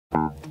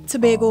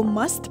Tobago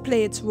must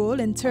play its role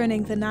in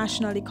turning the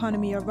national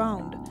economy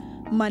around.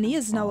 Money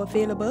is now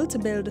available to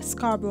build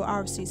Scarborough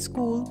RC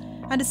School,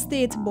 and the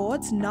state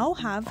boards now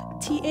have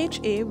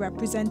THA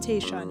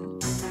representation.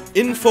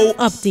 Info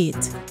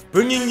Update,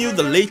 bringing you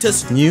the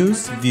latest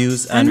news,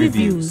 views, and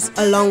reviews,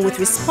 along with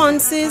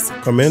responses,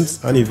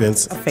 comments, and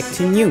events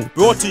affecting you.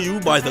 brought to you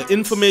by the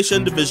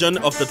Information Division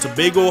of the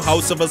Tobago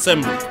House of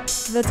Assembly.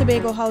 The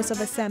Tobago House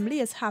of Assembly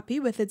is happy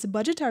with its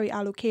budgetary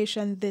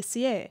allocation this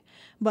year,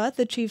 but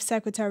the Chief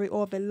Secretary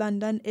Orville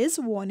London is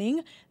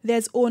warning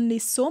there's only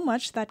so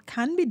much that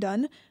can be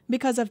done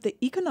because of the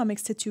economic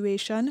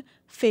situation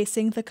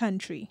facing the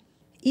country.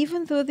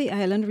 Even though the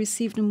island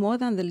received more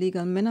than the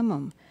legal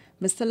minimum,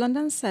 Mr.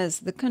 London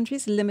says the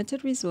country's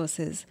limited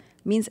resources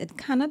means it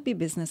cannot be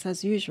business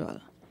as usual.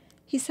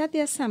 He said the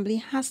Assembly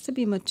has to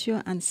be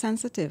mature and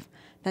sensitive,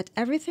 that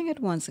everything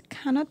it wants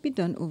cannot be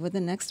done over the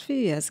next few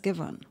years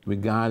given.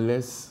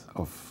 Regardless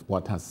of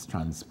what has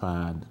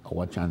transpired or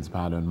what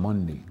transpired on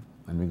Monday,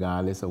 and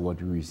regardless of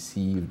what we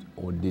received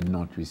or did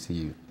not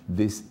receive,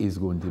 this is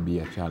going to be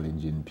a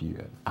challenging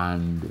period.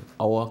 And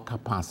our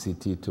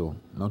capacity to,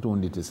 not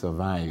only to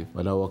survive,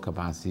 but our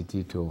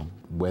capacity to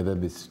weather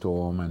the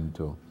storm and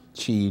to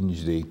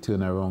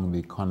turn around the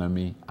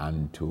economy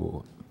and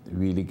to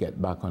really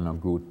get back on a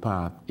growth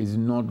path is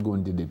not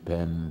going to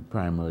depend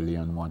primarily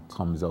on what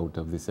comes out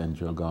of the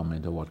central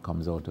government or what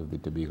comes out of the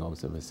Tobago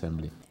House of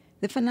Assembly.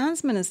 The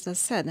finance minister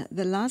said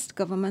the last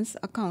government's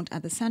account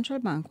at the central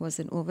bank was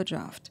in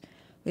overdraft,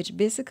 which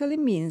basically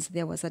means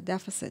there was a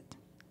deficit.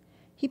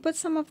 He put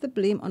some of the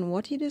blame on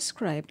what he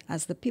described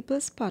as the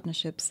People's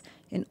Partnership's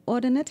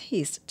inordinate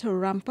haste to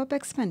ramp up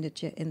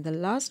expenditure in the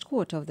last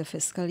quarter of the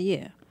fiscal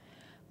year.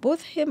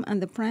 Both him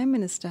and the Prime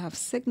Minister have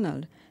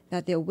signaled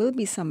that there will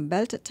be some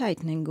belt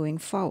tightening going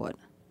forward.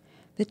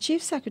 The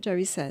Chief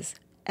Secretary says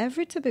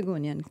every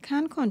Tobagonian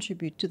can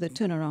contribute to the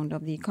turnaround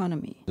of the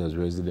economy. As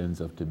residents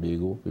of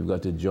Tobago, we've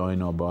got to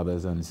join our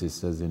brothers and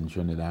sisters in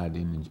Trinidad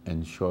in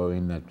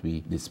ensuring that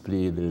we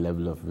display the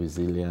level of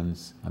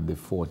resilience and the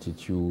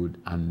fortitude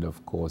and,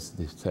 of course,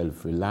 the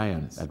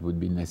self-reliance that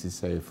would be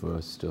necessary for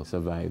us to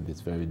survive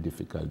this very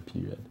difficult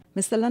period.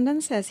 Mr.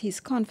 London says he's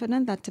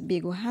confident that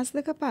Tobago has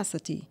the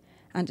capacity,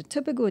 and the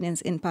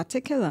Tobagonians in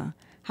particular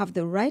have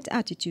the right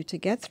attitude to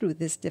get through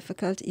this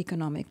difficult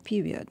economic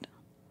period.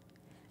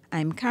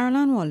 I'm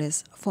Caroline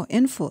Wallace for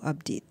Info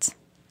Update.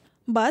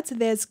 But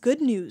there's good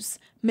news.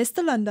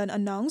 Mr. London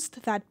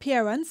announced that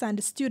parents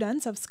and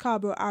students of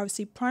Scarborough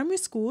RC Primary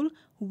School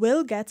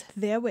will get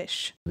their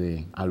wish.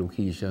 The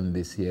allocation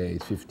this year is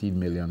 $15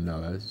 million,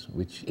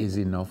 which is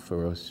enough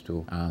for us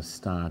to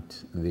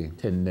start the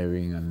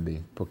tendering and the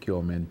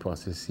procurement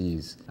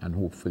processes and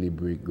hopefully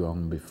break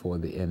ground before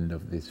the end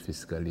of this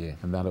fiscal year.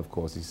 And that, of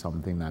course, is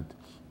something that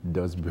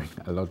does bring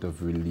a lot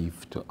of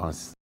relief to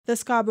us. The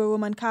Scarborough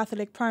Roman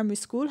Catholic Primary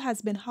School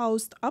has been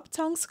housed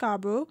uptown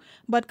Scarborough,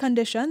 but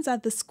conditions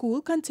at the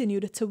school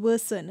continued to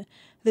worsen.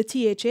 The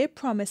THA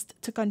promised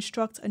to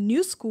construct a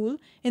new school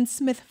in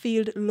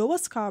Smithfield, Lower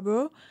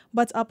Scarborough,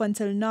 but up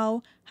until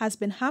now has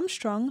been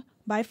hamstrung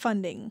by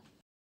funding.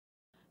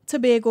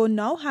 Tobago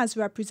now has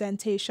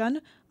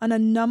representation on a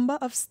number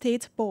of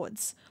state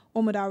boards.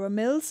 Omodara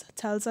Mills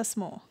tells us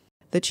more.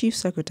 The Chief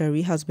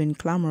Secretary has been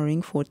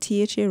clamoring for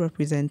THA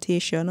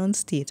representation on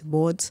state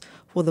boards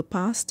for the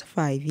past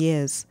 5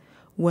 years.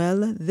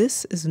 Well,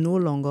 this is no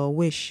longer a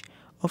wish.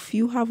 A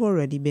few have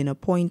already been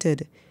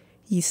appointed.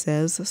 He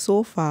says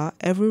so far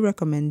every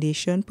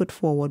recommendation put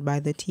forward by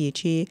the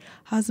THA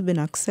has been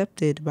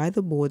accepted by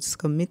the board's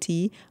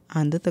committee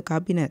and the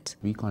cabinet.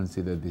 We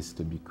consider this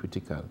to be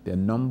critical. There are a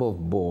number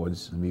of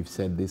boards, and we've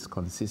said this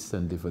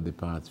consistently for the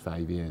past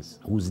 5 years,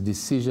 whose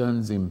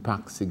decisions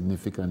impact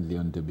significantly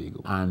on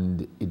Tobago.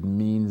 And it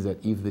means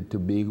that if the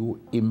Tobago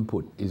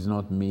input is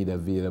not made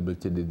available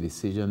to the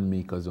decision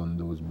makers on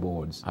those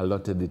boards, a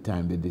lot of the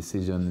time the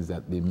decisions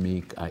that they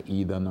make are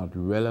either not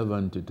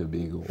relevant to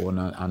Tobago or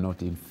are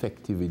not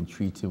effective in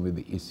treating with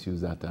the issues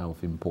that are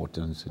of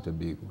importance to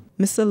Tobago.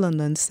 Mr.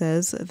 London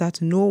says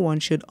that no one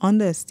should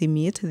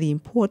underestimate the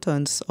importance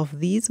of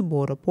these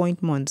board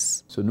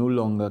appointments. So no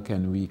longer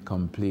can we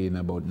complain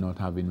about not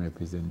having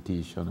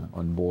representation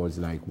on boards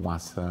like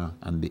WASA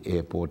and the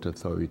Airport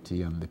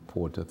Authority and the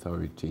Port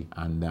Authority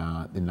and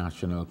the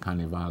National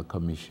Carnival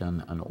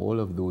Commission, and all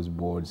of those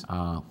boards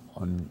are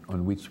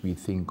on which we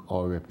think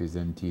our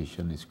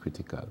representation is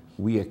critical.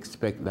 We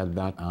expect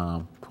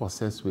that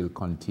process will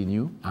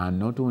continue, and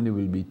not only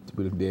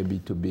will there be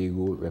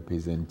Tobago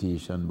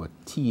representation, but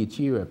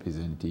THA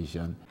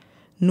representation.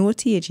 No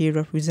THA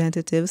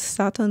representatives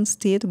sat on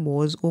state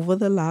boards over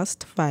the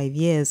last 5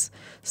 years,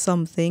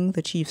 something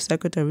the Chief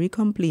Secretary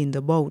complained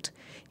about.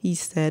 He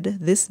said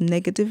this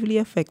negatively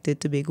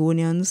affected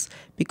Tobagonians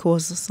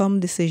because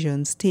some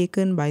decisions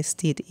taken by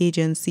state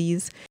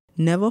agencies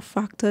never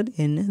factored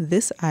in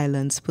this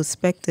island's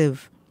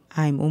perspective.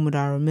 I'm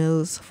Omodara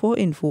Mills for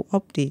Info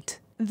Update.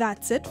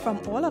 That's it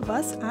from all of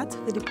us at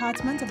the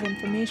Department of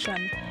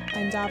Information.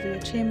 I'm Davia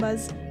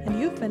Chambers, and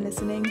you've been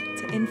listening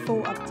to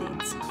Info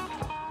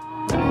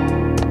Update.